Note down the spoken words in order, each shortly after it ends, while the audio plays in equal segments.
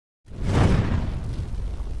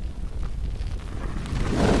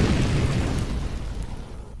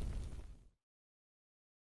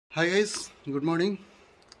Hi guys, good morning.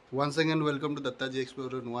 Once again welcome to Dattaji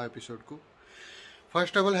Explorer नुआ episode को.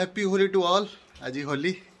 First of all happy Holi to all. आज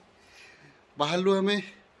होली बाहरलु आम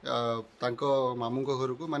तांको मामू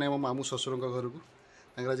घर को माने मामू ससुर घर को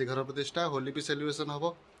आज घर प्रतिष्ठा होली भी सेलिब्रेशन हम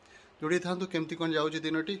जोड़ी था केमती कौन जाऊँ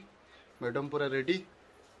दिनटी मैडम पूरा रेडी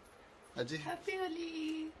आज happy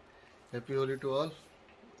Holi to all.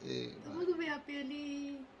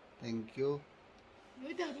 Thank you.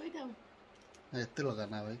 एते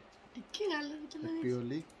लगाना भाई हैप्पी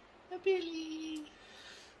होली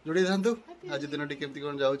जोड़ी था आज दिनटी केमती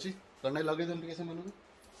कौन जाऊँगी कौन लगे थे से मन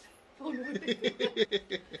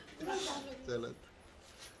चलो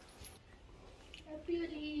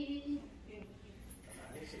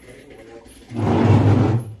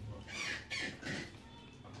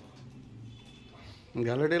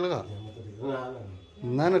गाल टे लगा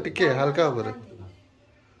ना ना टिके हल्का ऊपर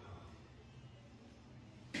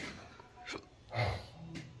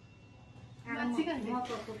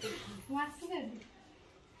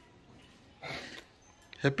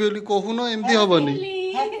हैप्पी होली कहून एमती हेनी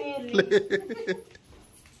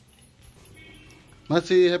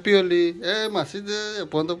मासी हैप्पी होली ए मासी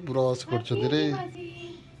एपर्त ब्रश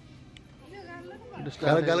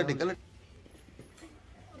कर गाल टिका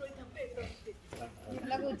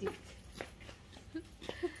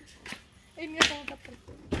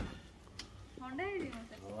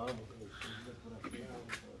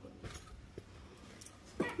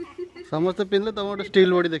समस्त पिंधले तुम गोटे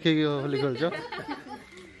स्टील बॉडी देखे होली खेल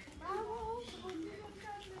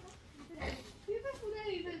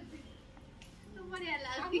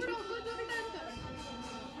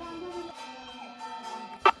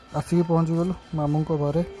आसिक पहुँच गलु मामू को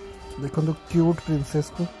घरे देखो क्यूट प्रिंसेस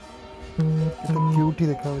को क्यूट ही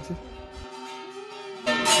देखा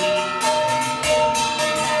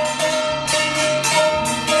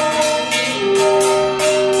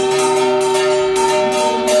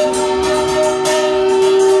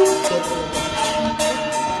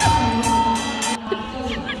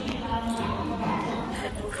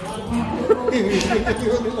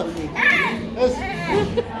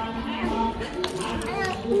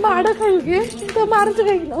माड़ा खाइगे तो मार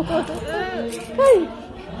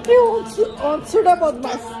छुड़ा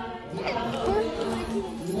बदमाश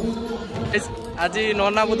आज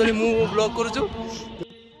नना बदली मु ब्लॉग करूछु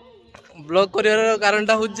ब्लॉग कर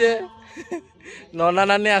कारणटा हूँ नना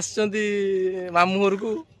नानी आसचंती मामू घर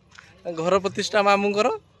को घर प्रतिष्ठा मामू घर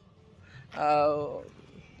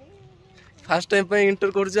फास्ट टाइम पे इंटर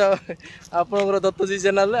कर दत्तजी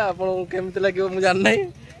चैनल आपन केमती लगे मुझे जानना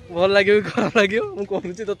भल लगे खराब लगे मुझे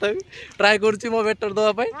करुँच तथापि ट्राए करुँच मो बेटर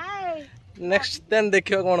दवाई नेक्स्ट देन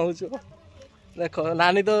देखिए कौन हो देख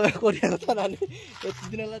नानी तो करिया था नानी एत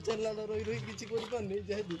दिन है चलना रही रही किसी कर पानी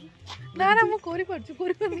जेहेतु ना ना मु करि परछु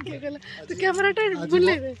करि पानी के गला तो कैमरा टा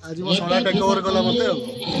बुले आज मो सोना टेक ओवर गला मते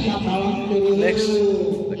नेक्स्ट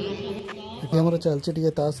कैमरा चलचे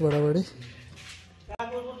टिके तास बड़ा बड़ी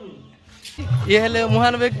ये हेले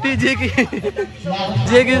महान व्यक्ति जे कि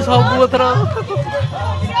सब थर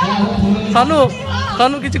सानू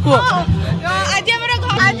सानू किछि को आज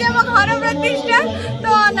हम घर प्रतिष्ठा तो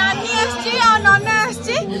नानी आछी और नन्ना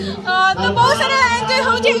आछी तो बहुत सारा एंजॉय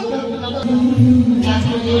होजी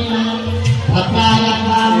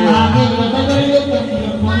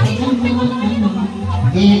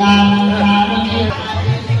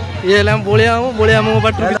ये हेले हम बोलिया मो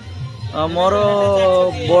बाटू मोर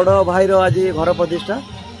बड़ भाईर आज घर प्रतिष्ठा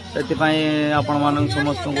से आपण मान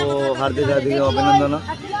समस्त को हार्दिक हार्दिक अभिनंदन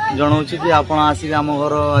जनाऊँ कि आप आसिक आम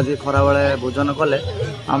घर आज खरा बेले भोजन कले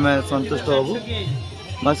आम संतुष्ट हबू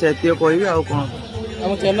बस एत कह आ कौन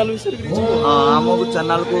चैनल आम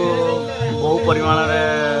चैनल को बहु परिमाण में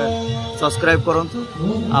सब्सक्राइब करूँ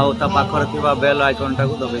आखर बेल आइकनटा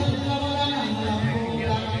को दबाई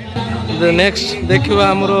नेक्स्ट देखा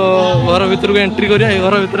आमर घर भर को एंट्री करिया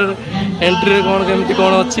घर भर एंट्री कौन केमती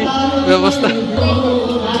कौन अच्छी व्यवस्था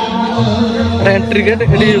एंट्री गेट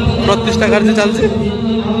ये प्रतिष्ठा कार्य चलती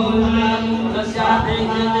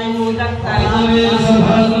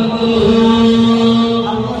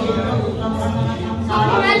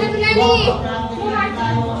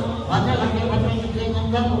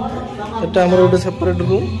गोटे सेपरेट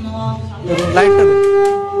रूम लाइट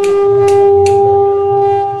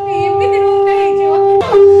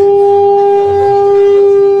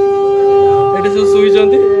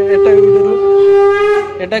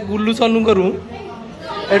एटा गुल्लू सनु करू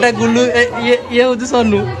एटा गुल्लू ये हूँ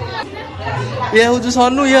सनु ये हूँ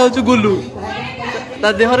सनु ये हूँ गुल्लू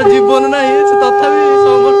ता देहर जीवन ना तथापि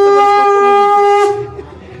ठाकुर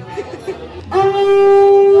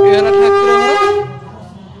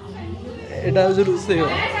एटा हूँ रोषे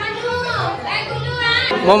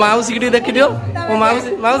मो माउसी की देखी दियो मो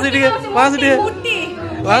माउसी माउसी टिके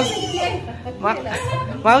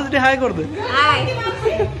माउसी हाय कर दे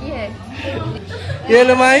ये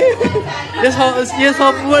ले माई ये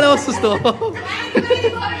सब बड़े असुस्थ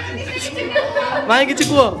माई किछि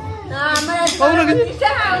कुओ कौन किछि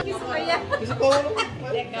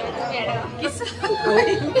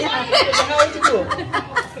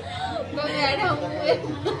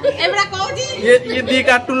ये दी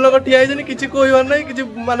कार्टून लोग ठिया किसी कहबार ना कि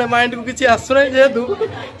माने माइंड को किसी आसुना जेहेतु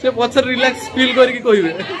से पछर रिलैक्स फील करके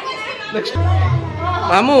कहबे नेक्स्ट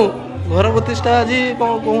मामू घर प्रतिष्ठा आज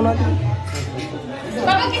कौन कहूना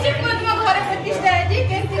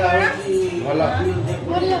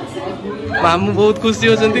मामू बहुत खुशी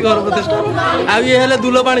होती घर प्रतिष्ठा आ ये हेले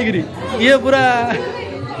दुल पाणीगिरी ये पूरा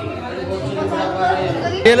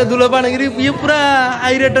ये दुल पाणीगिरी ये पूरा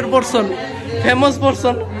हाईरेटेड पर्सन फेमस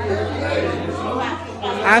पर्सन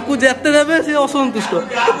आकु जेते देबे से असंतुष्ट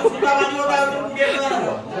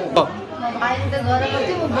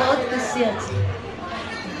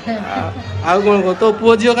आ कौन कह तो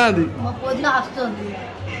पुओ झील क्या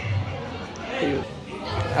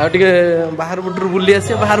बाहर बुटर बुली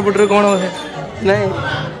आस बाहर बुटर कौन नहीं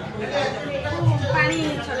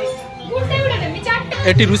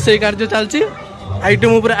एटी रोषे कार्य चलती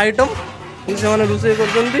आइटम ऊपर आइटम से रोषे कर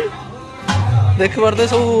देखिबार तो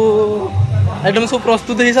सब आइटम सब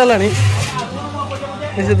प्रस्तुत हो सारा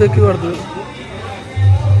से देखिबार तो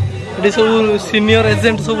ये सब सीनियर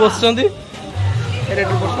एजेंट सब बस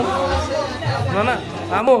ना ना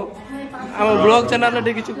आम ब्लॉग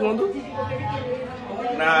चैनल किसी कहतु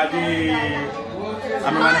ना आज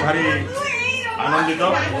आम मैंने भारी आनंदित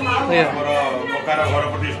ककार घर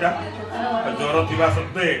प्रतिष्ठा ज्वर थी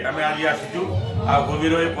सत्वे आम आज आसीचु आ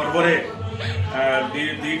गभीर ए पर्व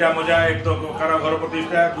दीटा मजा एक तो ककार घर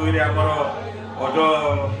प्रतिष्ठा दुई आमर अज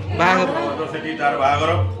से तार बाहागर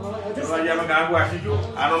आज आम गाँव को आसीचु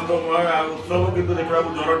आनंदमय उत्सव किंतु देखा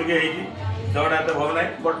ज्वर टे जगड़ा एत भल ना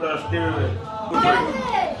बट स्टिल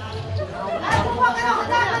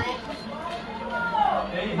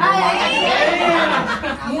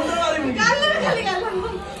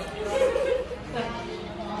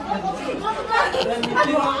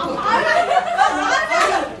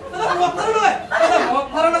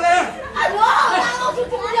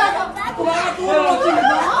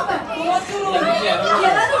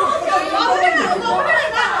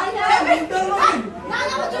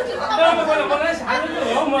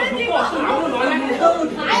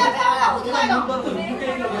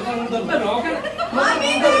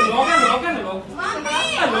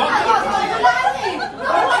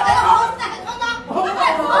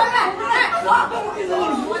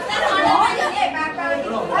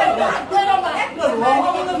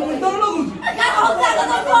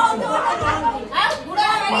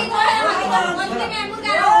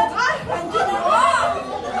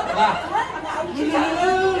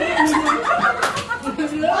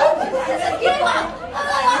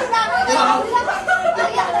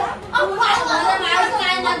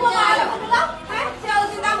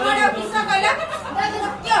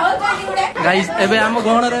गाइस एबे आम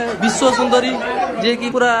गहण विश्व सुंदरी जे कि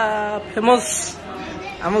पूरा फेमस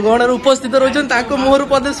आम गहण उपस्थित रही मुहर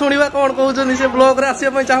पदे शुणा कौन कहते से ब्लॉग रे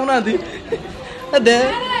आसपा चाहूना दे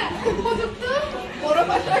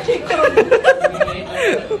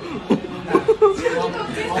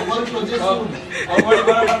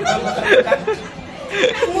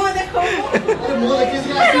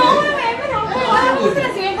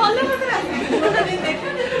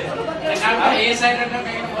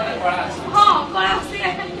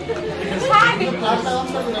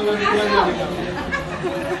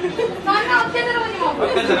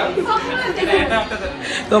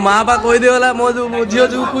तो माँ बाप कह दिला मो झील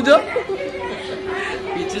जो खोज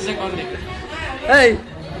पीछे से कौन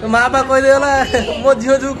तो माँ बाप कह दिला मो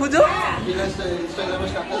झील जो खोज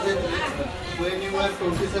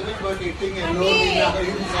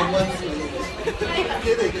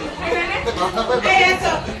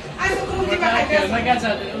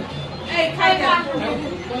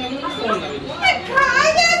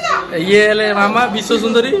ये ले मामा विश्व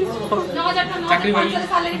सुंदरी चाकरी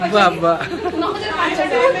बाबा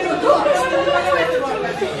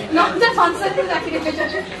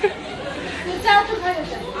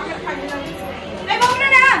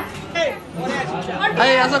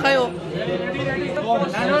आस खाओ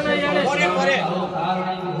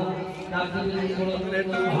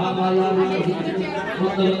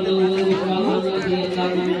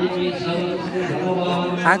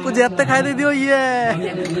आपको जिते खाई दे दियो ये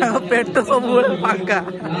पेट तो सब फांका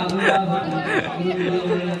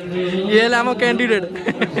ये आम कैंडिडेट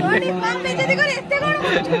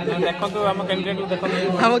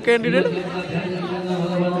आम कैंडिडेट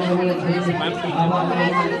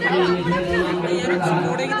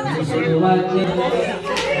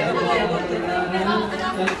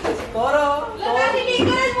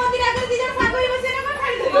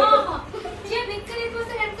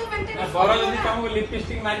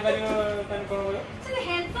लिपस्टिक मारी पारी तने कोन बोलो से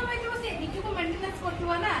हैंडसम है जो से निजु को मेंटेनेंस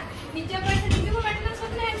करथुवा ना निजे पैसे निजु को मेंटेनेंस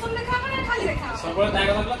करथले हैंडसम देखा ना खाली देखा सब ताग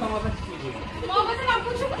मतलब तुम मत मो बसे ना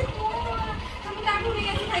पूछो हम ताकू नहीं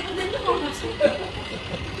ऐसे खाई को देन कोन अछि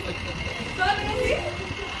तो नहीं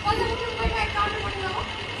और जब तुम कोई अकाउंट में लगाओ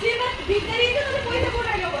जे बात भीतरी के तो पैसा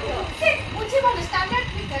कोटा लो से मुझे बोल स्टैंडर्ड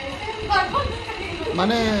भीतरी से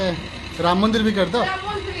माने राम मंदिर भी करता राम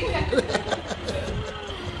मंदिर भी करता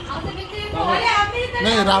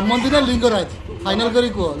नहीं राम मंदिर लिंगराज फाइनल करी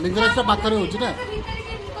को लिंगराज टा पाखरे होची ना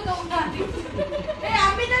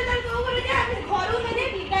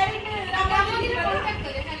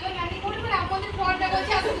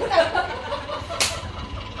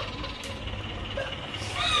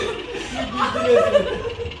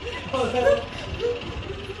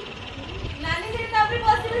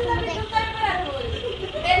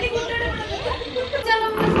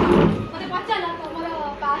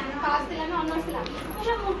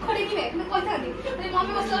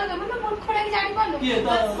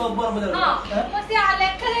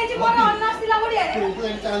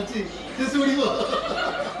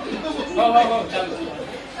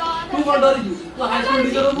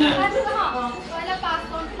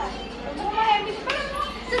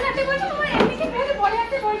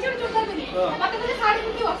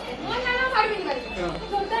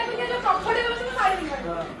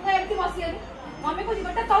मम्मी को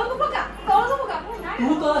जीवटा तौल को पका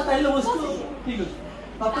तू तो स्टाइल बस ठीक है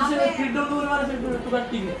तब से फ्रीडम दूर मारे से तू का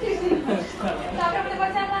ठीक है तापर अपने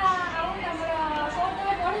बच्चा का आउ हमरा कोन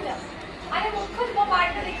में पढ़ जा अरे मुख को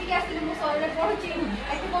पार्ट देखि के आसिले मु सॉरी पढ़ुची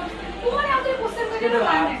ऐसे पढ़ तू माने आउरे क्वेश्चन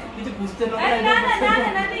करे किछ पूछते न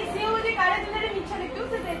ना से ओ जे काले तुने मिच्छा देखू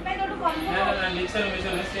से पे तो कॉल ना मिच्छा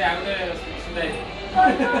से आउरे सुदाई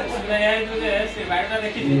तुझे से बायोडा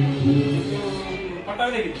देखि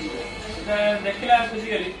फोटो देखि देखला खुशी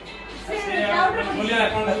गली से बोलिया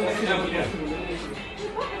कौन सीधा बोलिया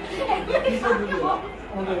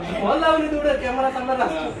बोल लाउनी तोड़े कैमरा सामने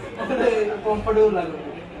रख कंफर्टेबल लागो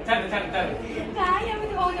चल काय हम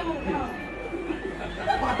तो हो जा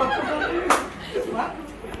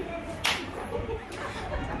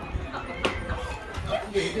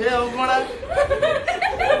ये ओमड़ा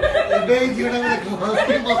एबे ही जीवन में बहुत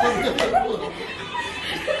पसंद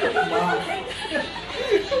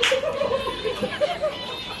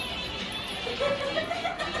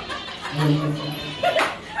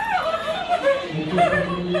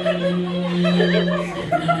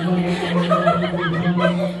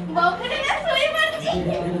बापरे ना सोई मारची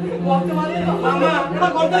वक्त मारे मामा ना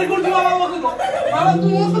गोदारी करछु मामा मामा तू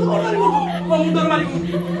मस्त गोदारी करछु मुंडर मारी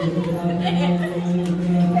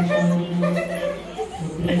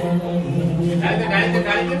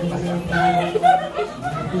गाड़ी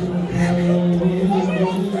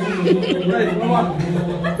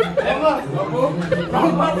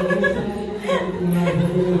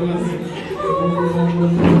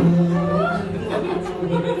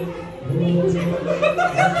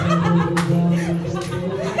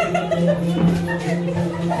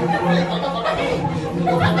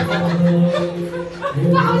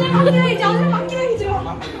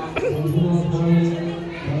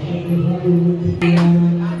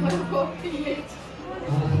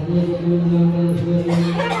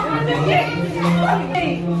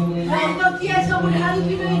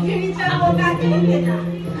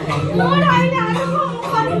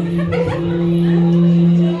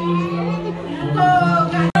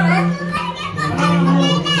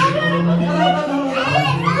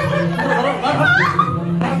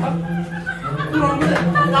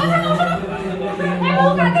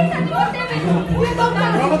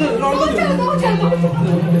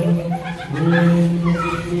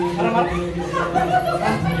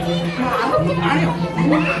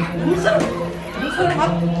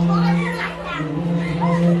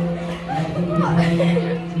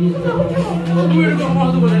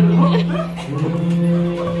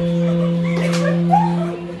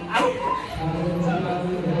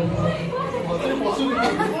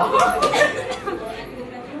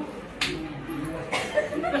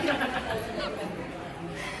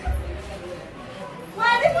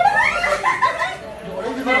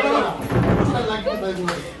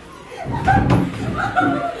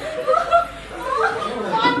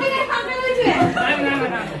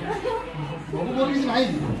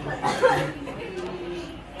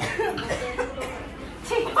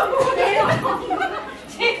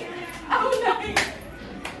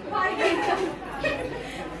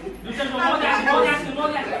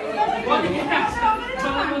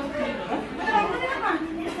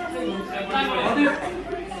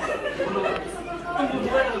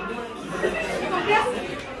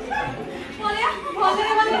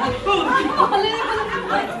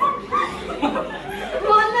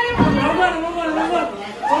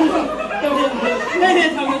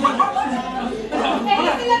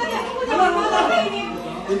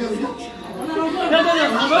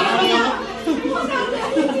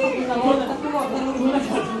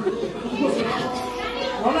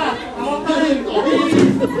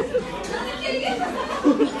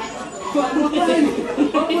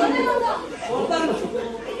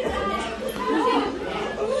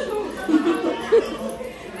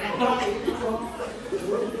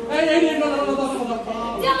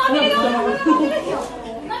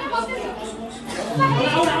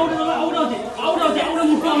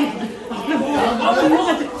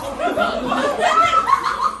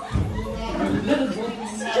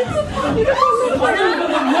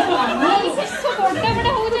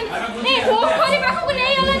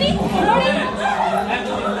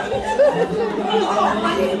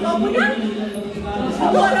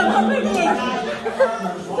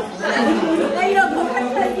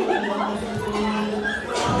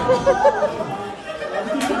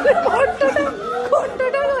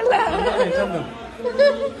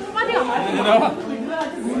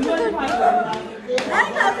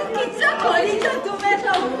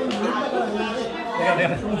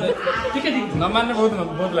नमान्ने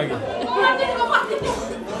बहुत लगे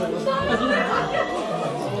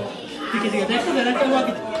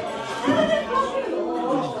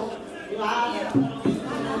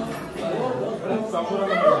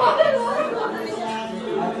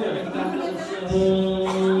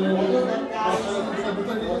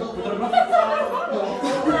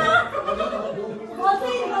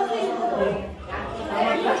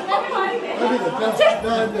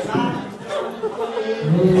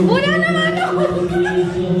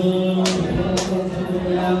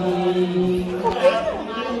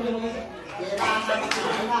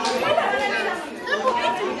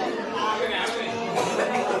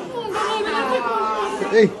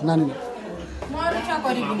नानी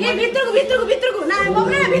ये भीतर को ना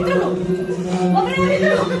मोगरा भीतर को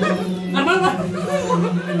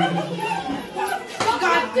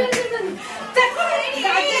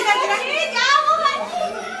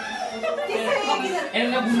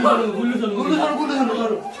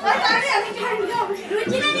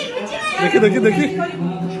देखी देखी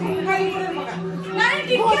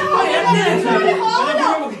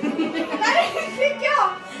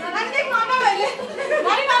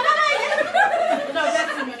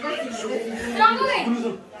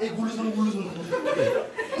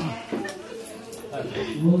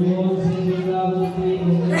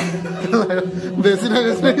बेसी ना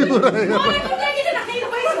कैसे हो रहा है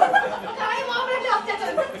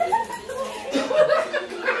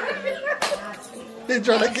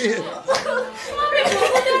चढ़ के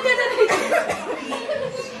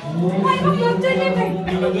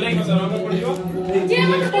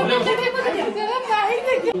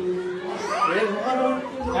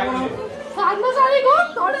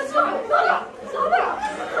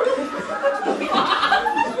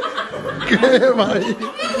भाई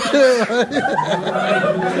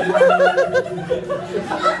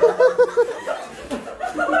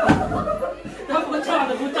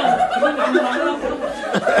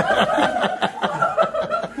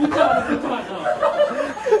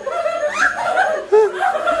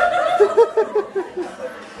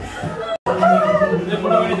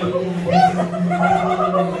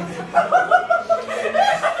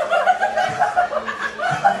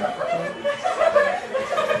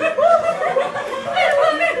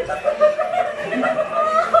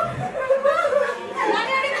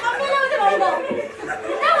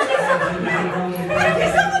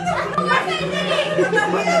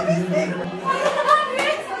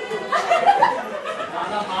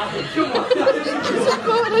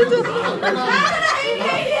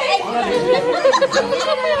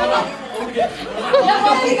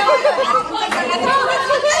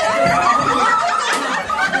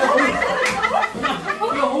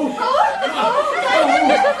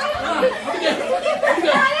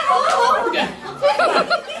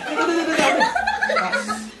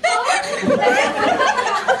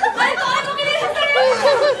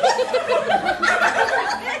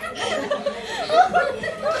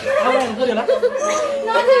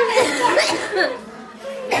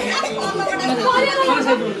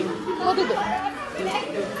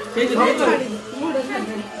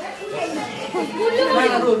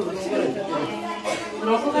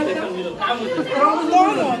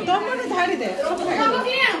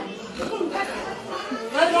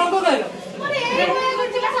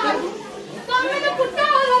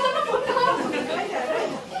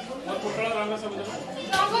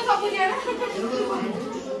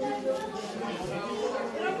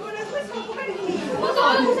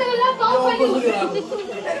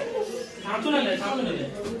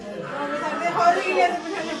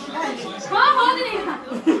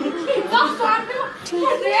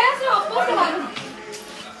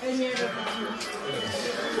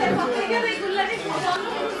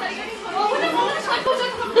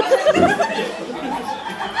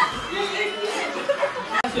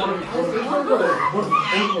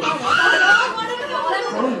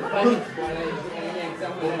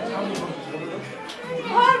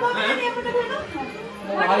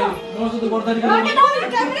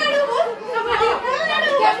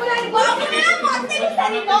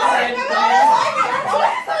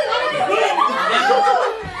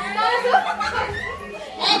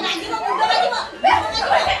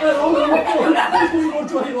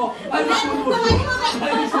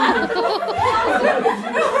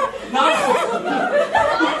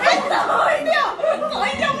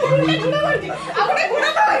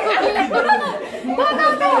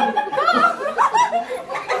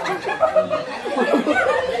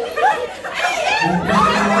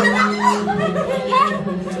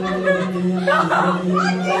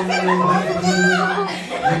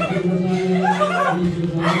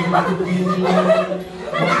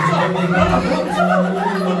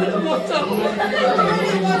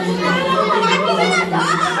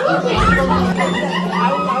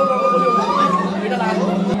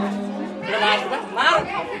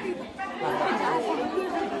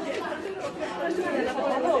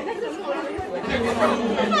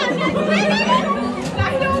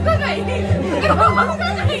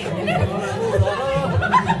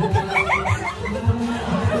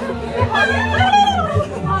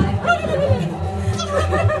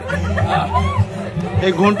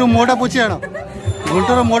घुंटू मोटा पूछी आण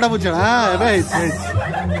घुंटूर मोटा पूछी आण हाँ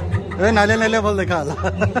ए नाले नाले भल देखा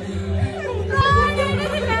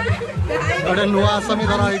गोटे नुआ आसामी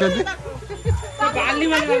धर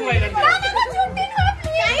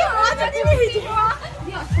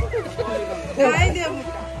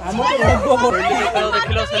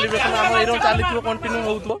देखिल सेलिब्रेशन आम एरो चली कंटिन्यू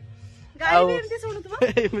होउतो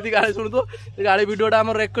एमती गाड़ी शुणुतो गाड़ी वीडियोटा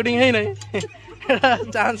आम रेकर्डिंग है ना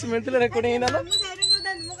चांस मिलते रेकर्डिंग है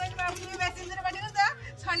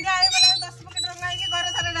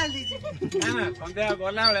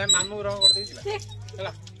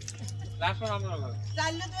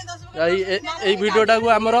वीडियोटा को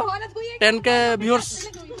आमर 10K व्यूअर्स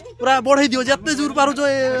पूरा बढ़ाई दियो जिते जोर पारुछ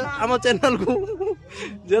आम चैनल को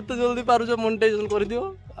जिते जल्दी पारुछ मोनेटाइजेशन कर दियो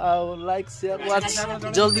आ लाइक शेयर वाच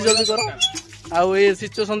जल्दी जल्दी करो आ ये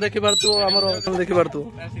सिचुएशन देखि पारतु हमर देखि पारतु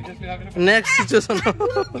नेक्स्ट सिचुएशन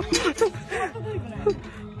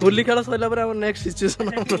होली खेल सइला पर हम नेक्स्ट सिचुएशन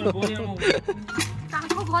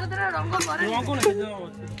ताको घर तेरा रंग करे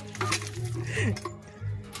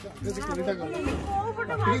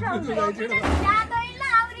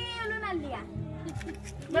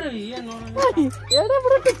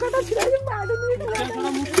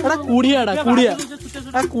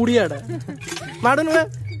कुड़ियाड़ा माडन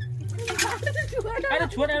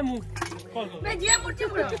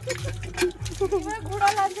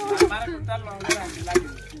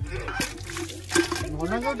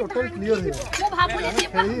टोटल क्लियर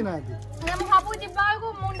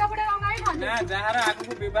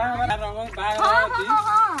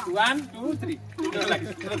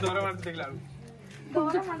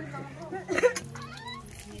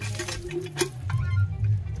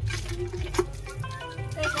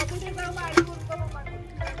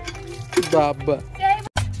बाबा